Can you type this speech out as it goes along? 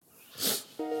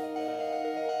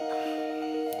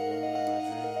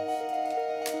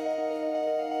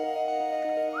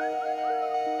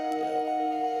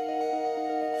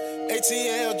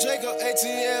ATL Jacob.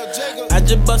 I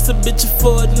just bust a bitch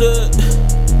for a nut.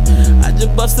 I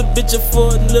just bust a bitch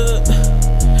for a nut.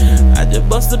 I just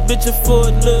bust a bitch for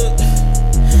a nut.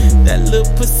 That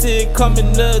little pussy call me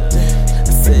nothing. I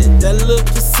said that little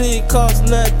pussy cost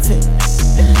nothing.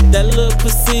 That little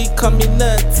pussy call me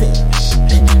nothing.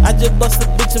 I just bust a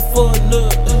bitch for a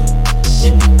nut.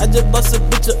 I just bust a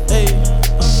bitch, ayy.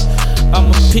 I'm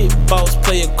a pit boss,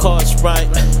 play your cards right.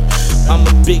 I'm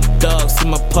a big dog, see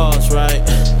my paws right.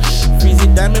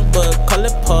 Freezy diamond bug, call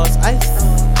it paws ice.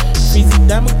 Freezy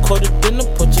diamond coated in the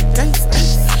Portuguese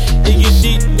ice. It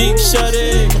get deep, shut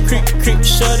it. Creek,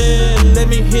 shut it. Let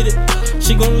me hit it.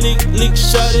 She gon' leak,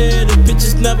 shut it. The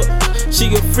bitches never. She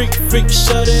gon' freak,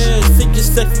 shut it. Think you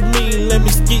set for me, let me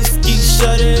ski,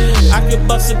 shut it. I can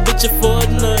bust a bitch for a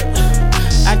nut.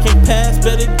 I can't pass,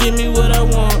 better give me what I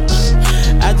want.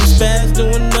 I just fast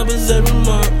doing numbers every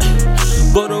month.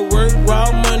 Go to work, raw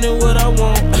money, what I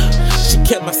want. She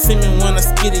kept my semen when I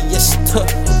skid it, yeah, she tough.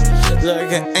 Look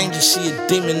like an angel, she a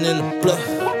demon in the bluff.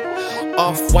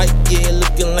 Off-white, yeah,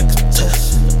 looking like a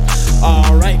tusk.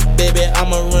 Alright, baby,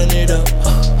 I'ma run it up.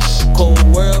 Cold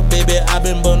world, baby, I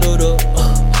been bundled up.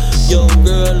 Yo,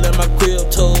 girl, let my crib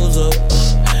toes up.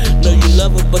 Know you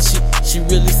love her, but she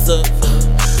really suck.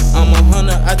 I'm a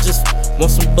hunter, I just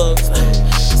want some bugs.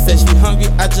 Said she hungry,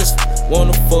 I just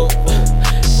wanna fuck.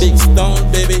 Big stone,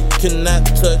 baby, cannot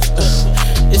touch.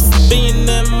 It's being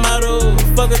that model,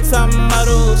 fuck a top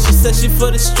model. She said she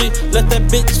for the street, left that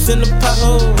bitch in the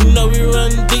pothole. You know we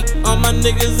run deep, all my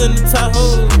niggas in the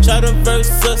Tahoe. Try to verse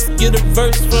us, get a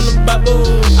verse from the Bible.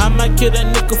 I might kill that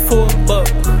nigga for a buck.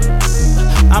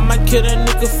 I might kill that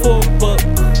nigga for a buck.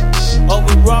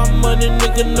 Over raw money,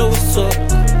 nigga know what's up.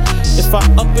 If I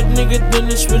up a nigga, then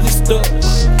it's really stuck.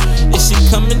 If she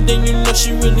coming, then you know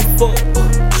she really fuck.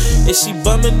 If she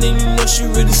bumming, then you know she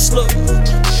really slow.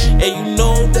 And you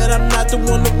know that I'm not the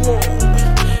one to want.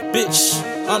 Bitch,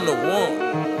 I'm the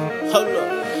one. Hold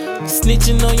up.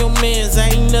 Snitching on your mans, I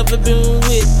ain't never been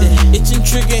with that. Itching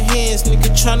trigger hands, nigga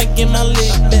tryna get my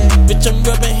leg back. Bitch, I'm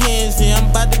rubbing hands, yeah, I'm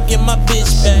about to get my bitch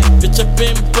back. Bitch, I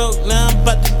been broke, now I'm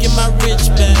about to get my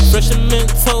rich back. Fresh and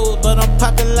menthol, but I'm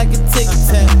popping like a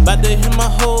tic-tac. About to hit my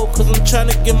hole, cause I'm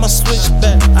tryna get my switch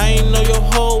back. I ain't know your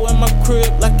hoe at my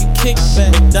crib like a kickback.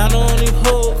 McDonald only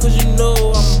hoe, cause you know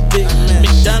I'm a big man.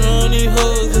 McDonald only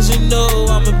hoe, cause you know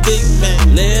I'm a big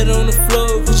man. Lay it on the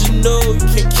floor, cause you know you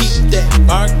can't keep that.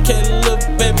 Little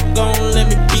baby, gon' let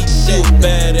me beat that. You a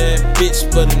badass bitch,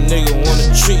 but a nigga wanna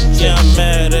treat. Yeah, I'm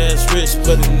mad ass rich,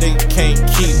 but a nigga can't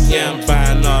keep. Yeah, I'm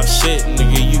buying all shit,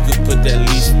 nigga, you can put that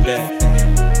lease back.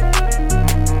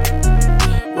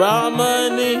 Raw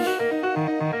money.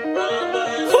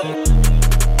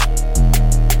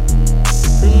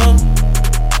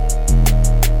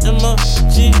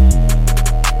 M-O-G